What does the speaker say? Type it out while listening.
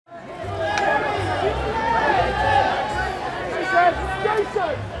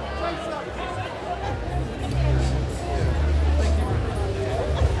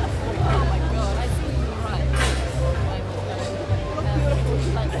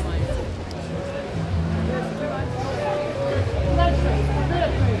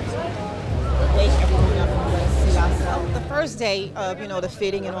day of, you know, the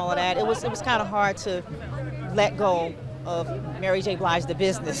fitting and all of that, it was kind of hard to let go of Mary J. Blige, the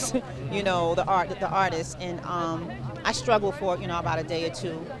business, you know, the artist, and I struggled for, you know, about a day or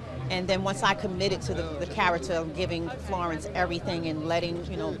two. And then once I committed to the character of giving Florence everything and letting,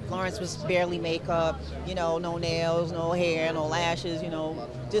 you know, Florence was barely makeup, you know, no nails, no hair, no lashes, you know,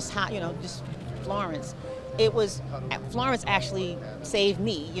 just hot, you know, just Florence. Florence actually saved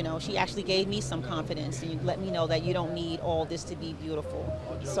me, you know, she actually gave me some confidence and let me know that you don't need all this to be beautiful.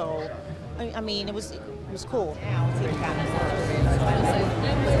 So, I mean, it was cool.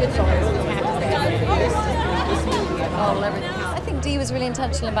 I think Dee was really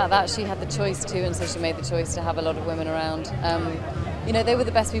intentional about that. She had the choice to, and so she made the choice to have a lot of women around. You know, they were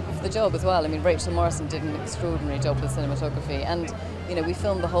the best people for the job as well. I mean, Rachel Morrison did an extraordinary job with cinematography, and you know, we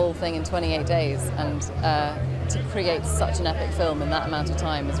filmed the whole thing in 28 days, and to create such an epic film in that amount of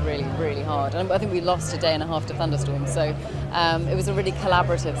time is really, really hard. And I think we lost a day and a half to thunderstorms, so it was a really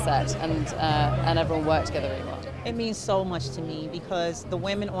collaborative set, and everyone worked together really well. It means so much to me because the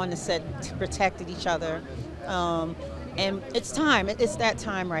women on the set protected each other. And it's time, it's that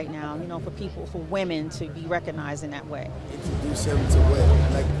time right now, you know, for women to be recognized in that way. Introduce him to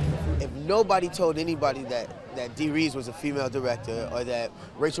women. Like, if nobody told anybody that Dee Reeves was a female director, or that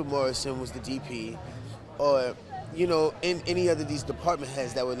Rachel Morrison was the DP, or, you know, in any other of these department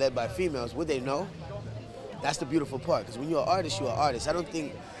heads that were led by females, would they know? That's the beautiful part, because when you're an artist, you're an artist. I don't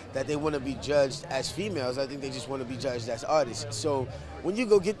think that they want to be judged as females. I think they just want to be judged as artists. So when you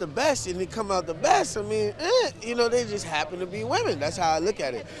go get the best and they come out the best, I mean, you know, they just happen to be women. That's how I look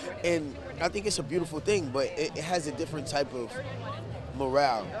at it. And I think it's a beautiful thing, but it has a different type of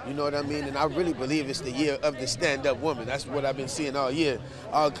morale, you know what I mean? And I really believe it's the year of the stand-up woman. That's what I've been seeing all year.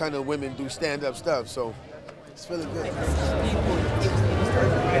 All kind of women do stand-up stuff, so it's feeling good.